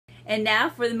And now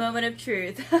for the moment of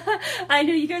truth. I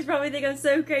know you guys probably think I'm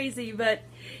so crazy, but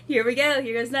here we go.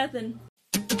 Here goes nothing.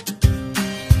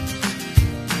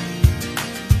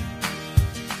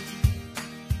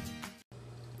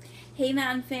 Hey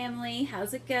Mountain Family,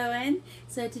 how's it going?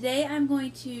 So today I'm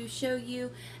going to show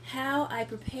you how I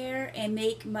prepare and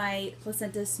make my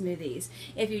placenta smoothies.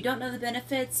 If you don't know the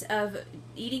benefits of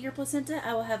eating your placenta,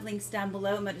 I will have links down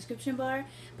below in my description bar,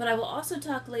 but I will also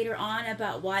talk later on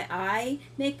about why I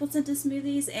make placenta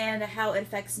smoothies and how it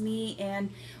affects me and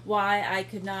why I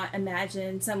could not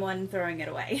imagine someone throwing it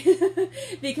away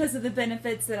because of the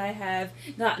benefits that I have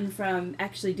gotten from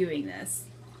actually doing this.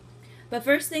 But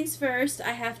first things first,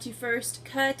 I have to first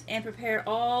cut and prepare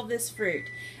all this fruit.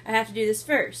 I have to do this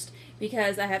first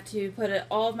because I have to put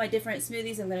all of my different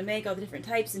smoothies I'm going to make, all the different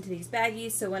types, into these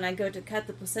baggies, so when I go to cut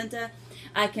the placenta,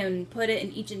 I can put it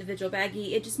in each individual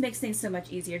baggie. It just makes things so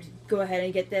much easier to go ahead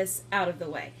and get this out of the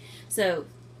way. So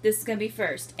this is going to be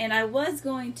first. And I was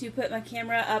going to put my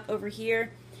camera up over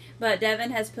here, but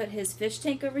Devin has put his fish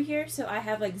tank over here, so I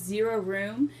have like zero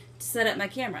room to set up my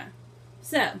camera.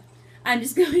 So I'm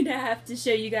just going to have to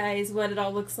show you guys what it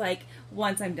all looks like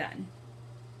once I'm done.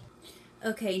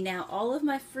 Okay, now all of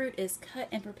my fruit is cut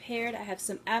and prepared. I have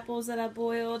some apples that I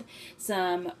boiled,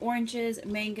 some oranges,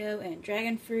 mango, and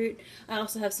dragon fruit. I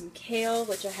also have some kale,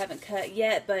 which I haven't cut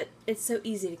yet, but it's so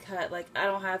easy to cut. Like, I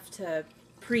don't have to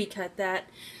pre-cut that.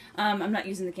 I'm not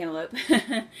using the cantaloupe.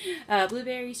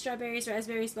 Blueberries, strawberries,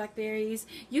 raspberries, blackberries.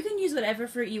 You can use whatever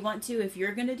fruit you want to if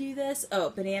you're going to do this. Oh,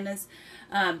 bananas.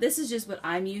 This is just what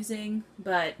I'm using,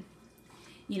 but,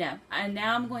 you know. And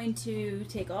now I'm going to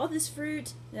take all this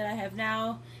fruit that I have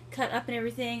now cut up and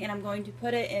everything, and I'm going to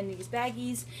put it in these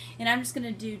baggies, and I'm just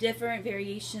going to do different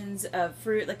variations of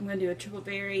fruit. Like, I'm going to do a triple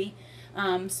berry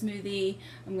smoothie.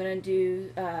 I'm going to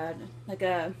do like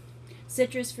a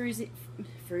citrus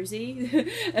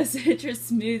a citrus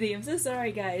smoothie. I'm so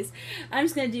sorry, guys. I'm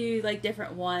just going to do like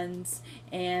different ones,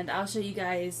 and I'll show you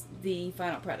guys the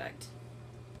final product.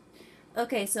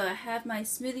 Okay, so I have my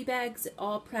smoothie bags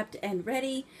all prepped and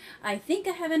ready. I think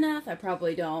I have enough. I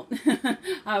probably don't.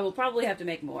 I will probably have to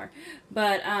make more.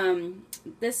 But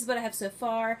this is what I have so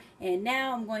far, and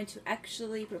now I'm going to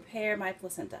actually prepare my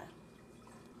placenta.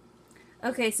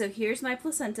 Okay, so here's my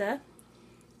placenta.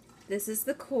 This is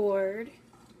the cord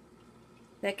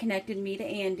that connected me to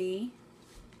Andy.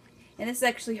 And this is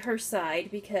actually her side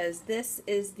because this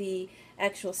is the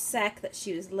actual sack that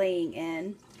she was laying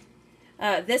in.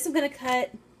 This I'm going to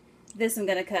cut. This I'm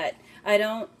going to cut. I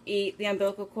don't eat the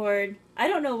umbilical cord. I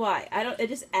don't know why. It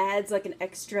just adds like an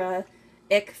extra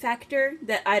ick factor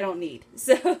that I don't need.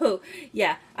 So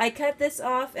yeah, I cut this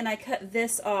off and I cut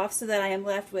this off so that I am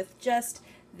left with just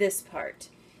this part.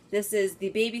 This is the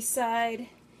baby side.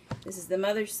 This is the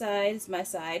mother's side. It's my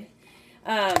side.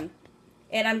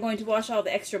 And I'm going to wash all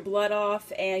the extra blood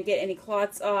off and get any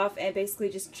clots off and basically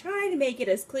just try to make it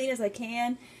as clean as I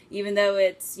can, even though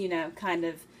it's, you know, kind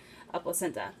of a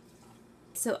placenta.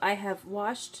 So I have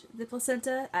washed the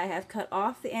placenta, I have cut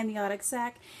off the amniotic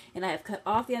sac, and I have cut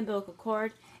off the umbilical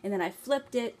cord, and then I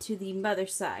flipped it to the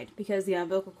mother's side because the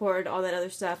umbilical cord, all that other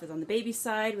stuff is on the baby's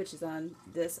side, which is on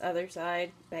this other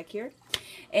side back here.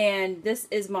 And this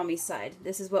is mommy's side.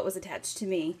 This is what was attached to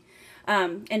me.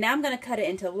 And now I'm going to cut it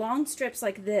into long strips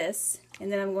like this,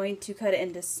 and then I'm going to cut it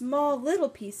into small little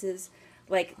pieces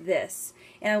like this.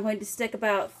 And I'm going to stick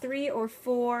about 3 or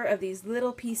 4 of these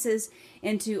little pieces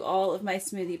into all of my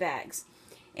smoothie bags.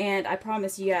 And I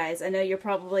promise you guys, I know you're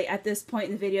probably at this point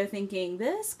in the video thinking,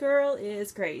 this girl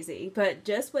is crazy. But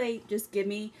just wait, just give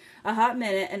me a hot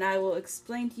minute and I will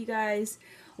explain to you guys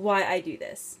why I do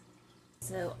this.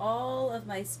 So all of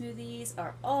my smoothies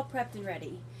are all prepped and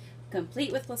ready.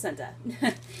 Complete with placenta.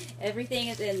 Everything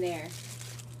is in there,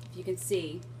 if you can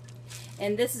see.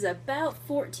 And this is about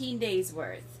 14 days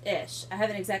worth-ish. I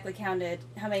haven't exactly counted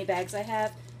how many bags I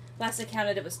have. Last I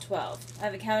counted it was 12. I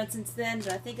haven't counted since then,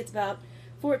 but I think it's about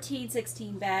 14,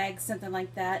 16 bags, something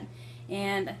like that.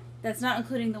 And that's not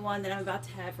including the one that I'm about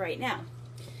to have right now.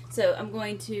 So I'm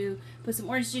going to put some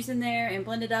orange juice in there and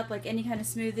blend it up like any kind of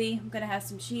smoothie. I'm going to have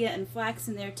some chia and flax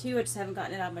in there too. I just haven't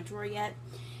gotten it out of my drawer yet.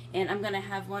 And I'm going to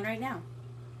have one right now.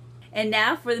 And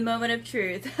now for the moment of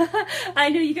truth. I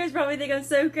know you guys probably think I'm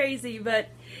so crazy, but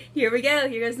here we go.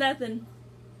 Here goes nothing.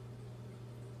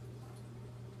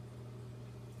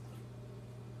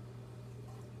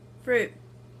 Fruit.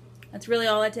 That's really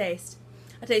all I taste.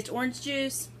 I taste orange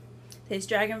juice, taste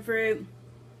dragon fruit,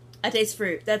 I taste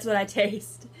fruit. That's what I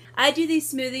taste. I do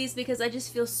these smoothies because I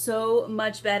just feel so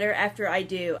much better after I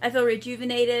do. I feel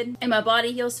rejuvenated and my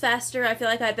body heals faster. I feel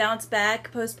like I bounce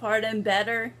back postpartum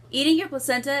better. Eating your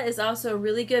placenta is also a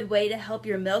really good way to help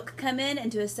your milk come in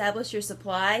and to establish your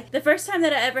supply. The first time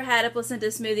that I ever had a placenta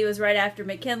smoothie was right after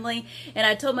McKinley, and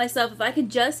I told myself if I can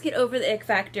just get over the ick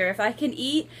factor, if I can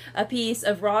eat a piece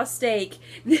of raw steak,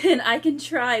 then I can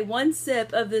try one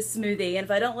sip of this smoothie, and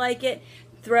if I don't like it,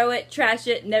 throw it, trash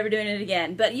it, never doing it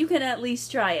again. But you can at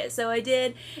least try it. So I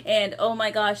did, and oh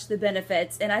my gosh, the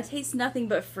benefits. And I taste nothing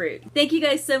but fruit. Thank you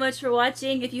guys so much for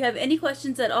watching. If you have any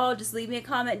questions at all, just leave me a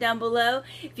comment down below.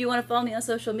 If you want to follow me on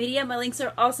social media, my links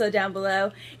are also down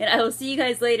below. And I will see you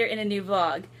guys later in a new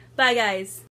vlog. Bye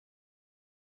guys!